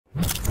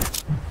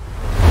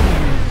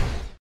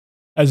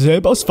As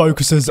Airbus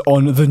focuses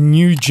on the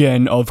new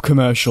gen of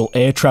commercial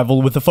air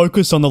travel with a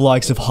focus on the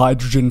likes of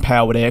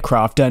hydrogen-powered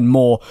aircraft and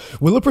more,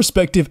 will a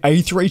prospective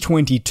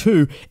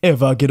A322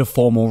 ever get a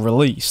formal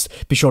release?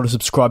 Be sure to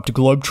subscribe to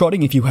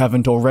GlobeTrotting if you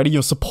haven't already,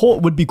 your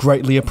support would be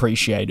greatly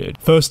appreciated.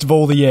 First of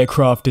all, the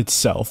aircraft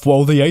itself.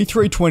 While the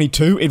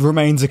A322, it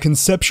remains a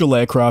conceptual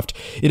aircraft,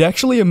 it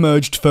actually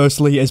emerged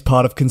firstly as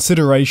part of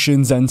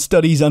considerations and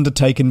studies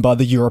undertaken by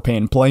the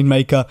European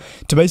planemaker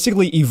to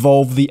basically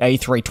evolve the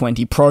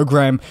A320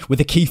 program with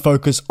a key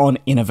focus on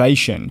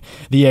innovation.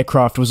 The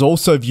aircraft was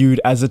also viewed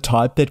as a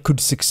type that could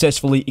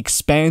successfully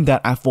expand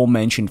that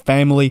aforementioned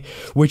family,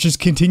 which has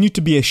continued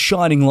to be a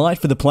shining light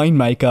for the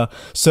planemaker,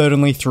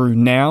 certainly through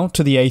now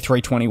to the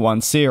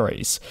A321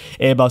 series.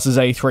 Airbus's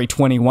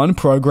A321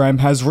 program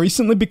has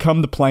recently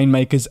become the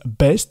planemaker's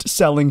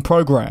best-selling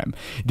program.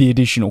 The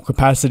additional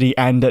capacity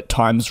and at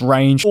times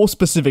range or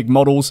specific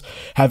models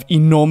have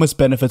enormous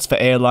benefits for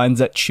airlines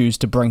that choose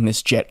to bring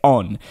this jet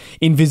on.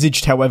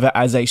 Envisaged, however,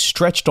 as a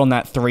stretched on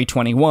that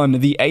 321,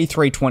 the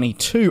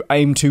A322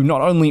 aimed to not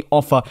only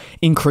offer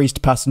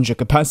increased passenger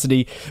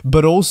capacity,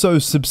 but also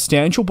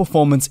substantial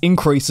performance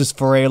increases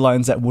for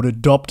airlines that would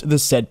adopt the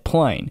said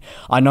plane.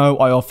 I know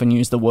I often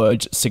use the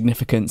words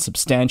significant,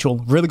 substantial,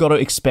 really got to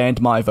expand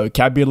my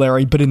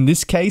vocabulary, but in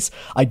this case,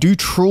 I do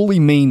truly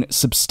mean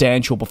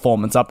substantial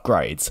performance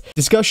upgrades.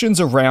 Discussions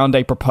around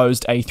a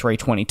proposed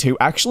A322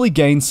 actually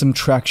gained some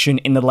traction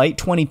in the late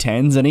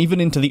 2010s and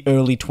even into the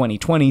early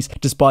 2020s,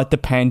 despite the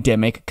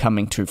pandemic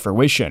coming to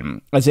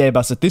fruition, as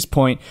Airbus at this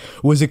point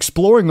was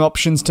exploring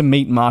options to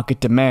meet market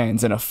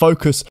demands and a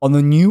focus on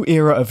the new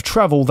era of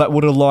travel that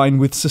would align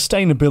with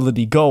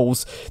sustainability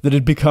goals that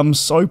had become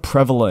so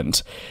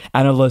prevalent.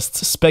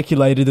 Analysts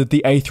speculated that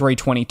the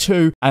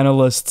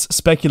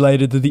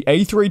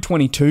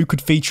A322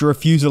 could feature a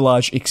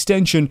fuselage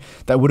extension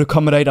that would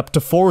accommodate up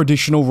to 4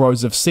 additional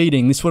rows of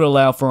seating. This would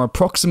allow for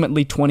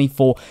approximately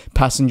 24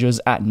 passengers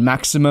at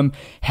maximum.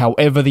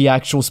 However, the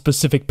actual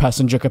specific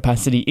passenger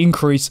capacity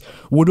increase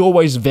would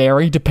always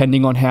vary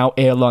depending on how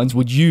airlines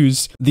would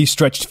use the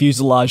stretched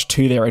fuselage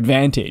to their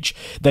advantage.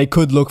 They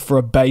could look for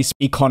a base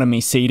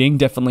economy seating,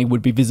 definitely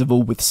would be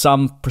visible with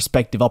some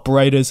prospective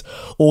operators,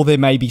 or there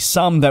may be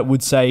some that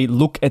would say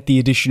look at the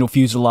additional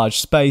fuselage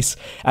space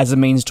as a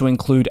means to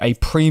include a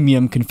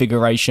premium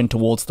configuration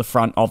towards the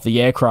front of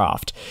the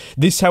aircraft.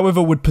 This,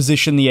 however, would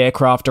position the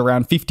aircraft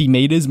around 50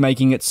 meters,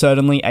 making it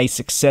certainly a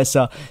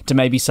successor to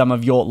maybe some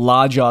of your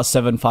larger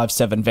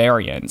 757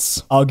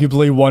 variants.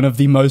 Arguably one of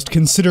the most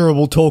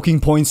considerable talking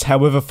points,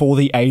 however, for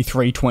the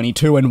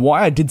A322, and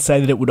why I did say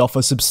that it would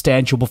offer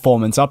substantial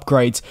performance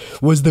upgrades,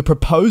 was the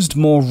proposed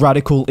more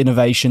radical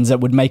innovations that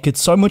would make it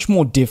so much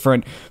more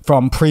different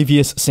from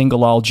previous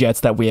single-aisle jets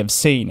that we have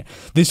seen.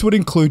 This would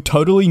include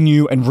totally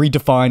new and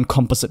redefined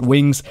composite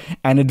wings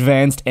and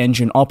advanced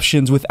engine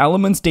options, with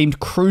elements deemed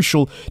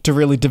crucial to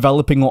really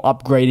developing or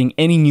upgrading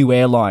any new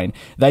airline.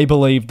 They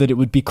believed that it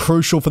would be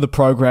crucial for the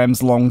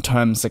program's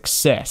long-term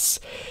success.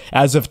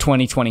 As of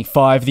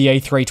 2025, the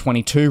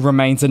A322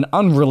 remains an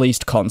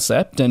unreleased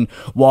concept, and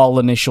while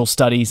initial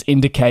studies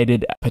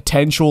indicated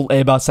potential,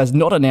 Airbus has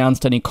not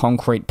announced any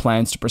concrete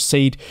plans to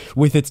proceed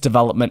with its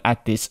development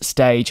at this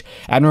stage,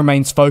 and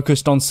remains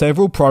focused on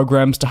several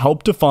programs to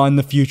help define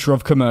the future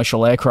of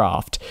commercial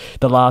aircraft.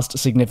 The last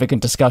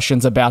significant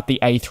discussions about the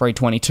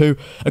A322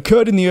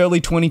 occurred in the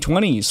early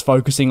 2020s,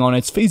 focusing on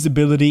its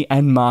feasibility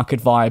and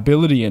market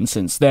viability, and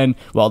since then,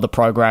 well, the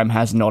program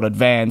has not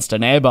advanced,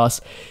 and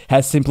Airbus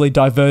has simply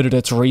diverted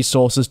its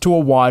resources to a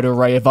wide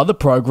array of other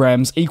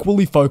programs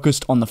equally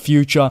focused on the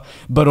future,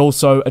 but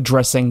also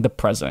addressing the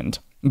present.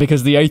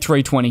 Because the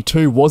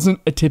A322 wasn't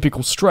a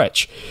typical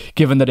stretch,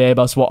 given that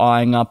Airbus were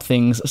eyeing up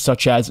things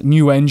such as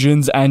new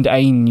engines and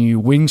a new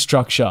wing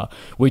structure,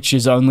 which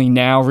is only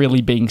now really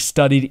being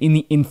studied in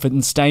the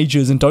infant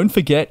stages. And don't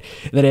forget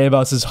that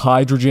Airbus's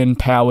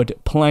hydrogen-powered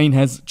plane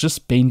has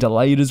just been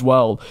delayed as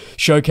well,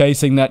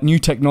 showcasing that new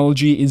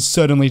technology is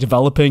certainly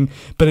developing,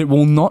 but it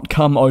will not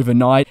come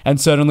overnight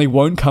and certainly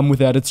won't come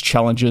without its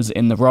challenges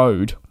in the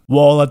road.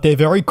 While at their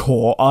very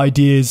core,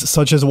 ideas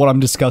such as what I'm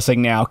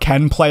discussing now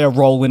can play a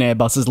role in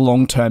Airbus's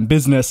long-term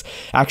business,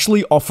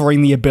 actually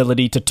offering the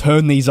ability to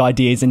turn these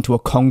ideas into a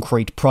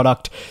concrete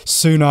product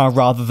sooner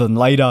rather than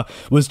later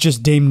was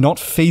just deemed not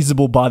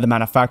feasible by the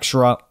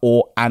manufacturer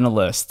or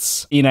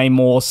analysts in a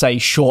more, say,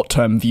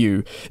 short-term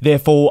view.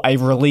 Therefore, a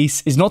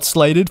release is not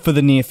slated for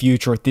the near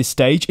future at this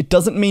stage. It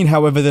doesn't mean,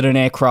 however, that an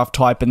aircraft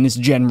type in this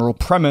general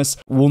premise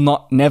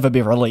will never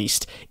be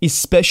released,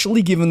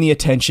 especially given the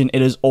attention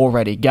it has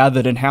already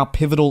gathered and how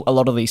pivotal a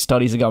lot of these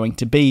studies are going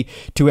to be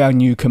to our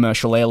new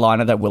commercial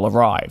airliner that will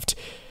arrive.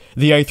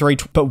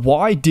 But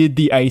why did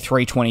the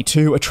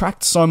A322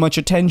 attract so much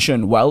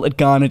attention? Well, it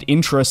garnered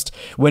interest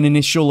when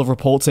initial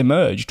reports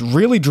emerged,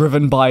 really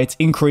driven by its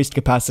increased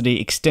capacity,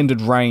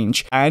 extended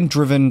range, and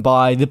driven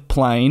by the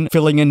plane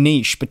filling a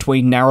niche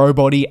between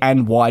narrow-body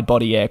and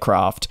wide-body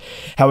aircraft.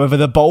 However,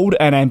 the bold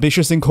and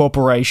ambitious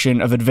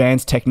incorporation of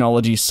advanced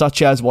technologies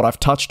such as what I've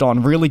touched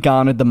on really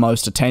garnered the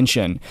most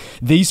attention.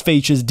 These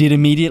features did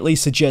immediately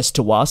suggest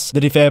to us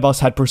that if Airbus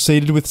had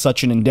proceeded with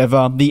such an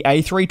endeavour, the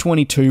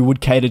A322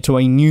 would cater to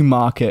a new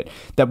market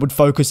that would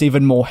focus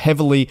even more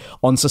heavily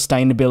on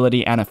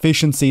sustainability and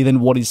efficiency than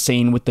what is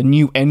seen with the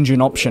new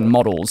engine option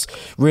models,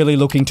 really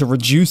looking to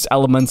reduce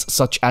elements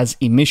such as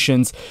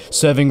emissions,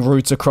 serving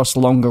routes across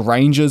longer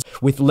ranges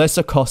with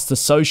lesser costs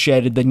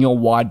associated than your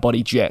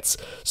wide-body jets.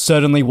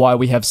 Certainly why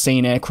we have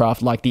seen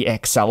aircraft like the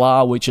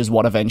XLR, which is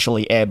what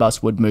eventually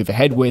Airbus would move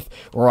ahead with,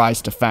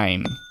 rise to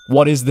fame.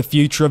 What is the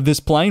future of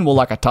this plane? Well,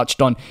 like I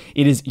touched on,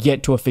 it is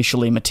yet to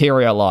officially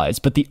materialize,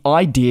 but the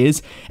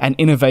ideas and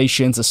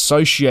innovations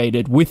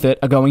associated with it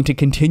are going to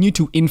continue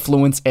to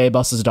influence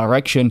Airbus's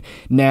direction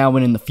now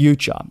and in the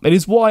future. It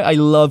is why I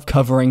love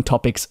covering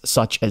topics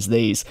such as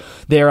these.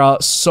 There are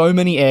so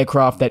many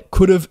aircraft that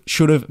could have,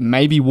 should have,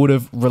 maybe would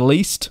have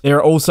released. There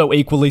are also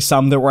equally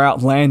some that were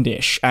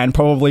outlandish and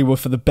probably were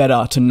for the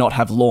better to not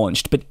have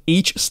launched, but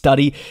each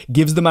study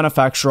gives the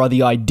manufacturer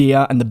the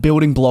idea and the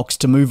building blocks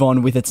to move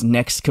on with its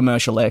next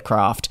commercial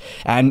aircraft,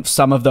 and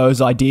some of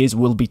those ideas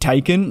will be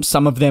taken,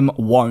 some of them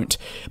won't,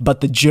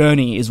 but the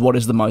journey is what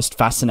is the most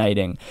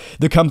fascinating.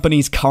 The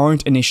company's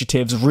current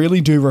initiatives really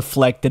do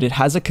reflect that it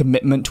has a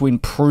commitment to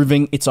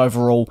improving its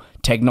overall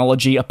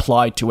technology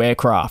applied to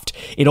aircraft.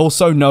 It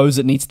also knows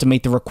it needs to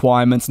meet the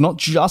requirements not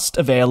just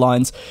of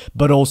airlines,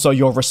 but also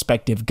your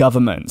respective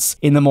governments.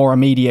 In the more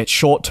immediate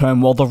short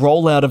term, while the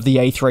rollout of the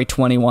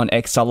A321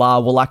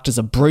 XLR will act as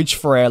a bridge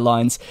for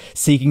airlines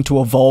seeking to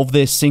evolve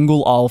their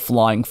single-aisle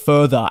flying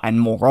further, and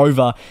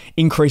moreover,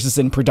 increases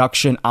in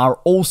production are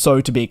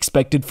also to be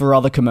expected for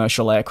other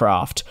commercial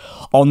aircraft.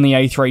 On the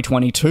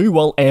A322,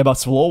 well,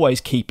 Airbus will always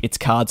keep its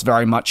cards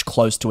very much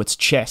close to its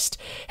chest.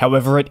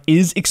 However, it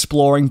is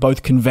exploring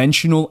both conventional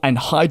and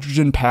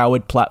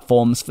hydrogen-powered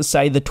platforms for,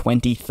 say, the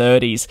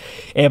 2030s.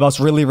 Airbus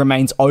really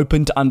remains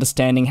open to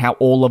understanding how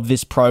all of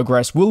this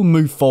progress will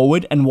move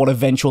forward and what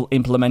eventual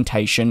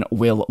implementation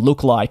will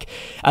look like.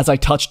 As I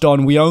touched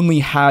on, we only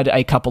had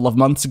a couple of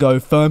months ago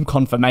firm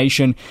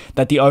confirmation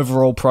that the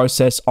overall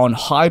process on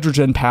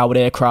hydrogen-powered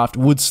aircraft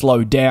would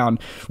slow down.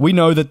 We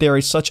know that there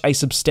is such a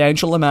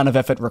substantial amount of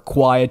effort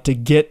required to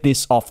get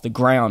this off the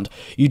ground.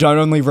 You don't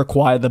only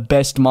require the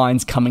best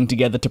minds coming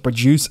together to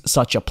produce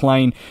such a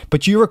plane,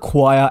 but you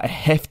require a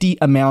hefty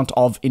amount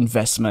of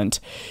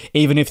investment.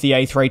 Even if the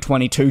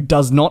A322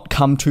 does not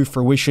come to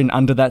fruition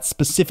under that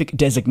specific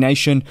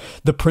designation,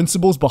 the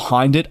principles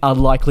behind it are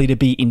likely to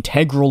be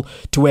integral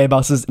to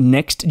Airbus's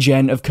next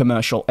gen of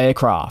commercial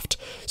aircraft.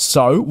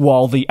 So,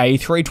 while the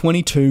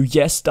A322,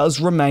 yes, does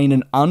remain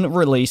an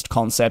unreleased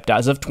concept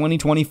as of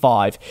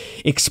 2025,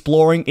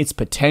 exploring its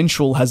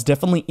potential has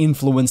definitely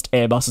influenced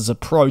Airbus's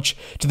approach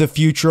to the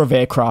future of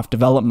aircraft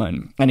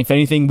development. And if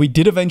anything, we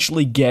did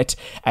eventually get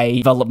a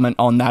development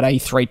on that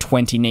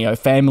A320neo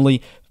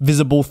family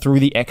visible through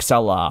the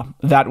XLR.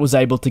 That was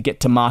able to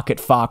get to market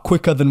far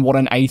quicker than what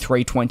an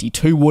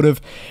A322 would have,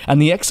 and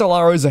the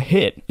XLR is a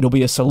hit. It'll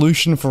be a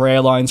solution for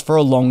airlines for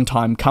a long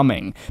time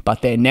coming,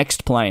 but their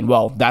next plane,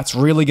 well, that's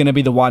really going to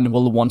be the one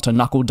we'll want to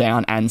knuckle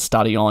down and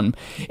study on.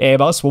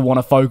 Airbus will want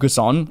to focus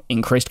on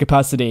increased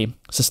capacity,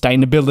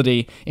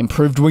 sustainability,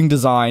 improved wing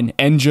design,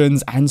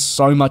 engines, and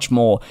so much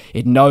more.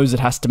 It knows it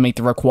has to meet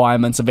the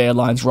requirements of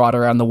airlines right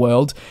around the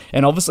world,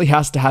 and obviously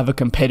has to have a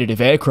competitive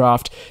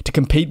aircraft to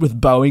compete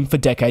with Boeing for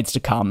decades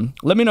to come.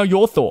 Let me know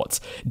your thoughts.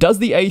 Does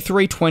the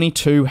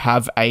A322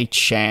 have a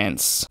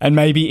chance? And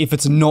maybe if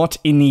it's not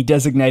in the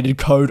designated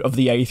code of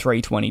the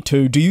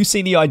A322, do you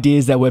see the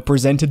ideas that were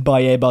presented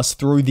by Airbus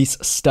through this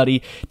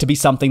study to be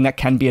something that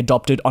can be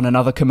adopted on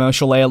another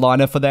commercial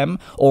airliner for them?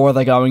 Or are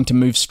they going to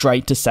move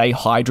straight to, say,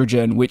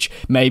 hydrogen, which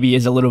maybe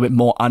is a little bit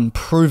more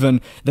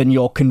unproven than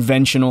your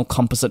conventional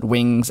composite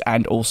wings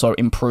and also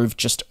improved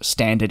just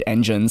standard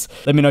engines?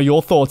 Let me know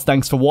your thoughts.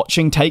 Thanks for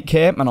watching. Take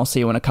care, and I'll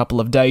see you in a couple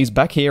of days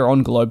back here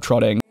on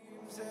GlobeTrotting.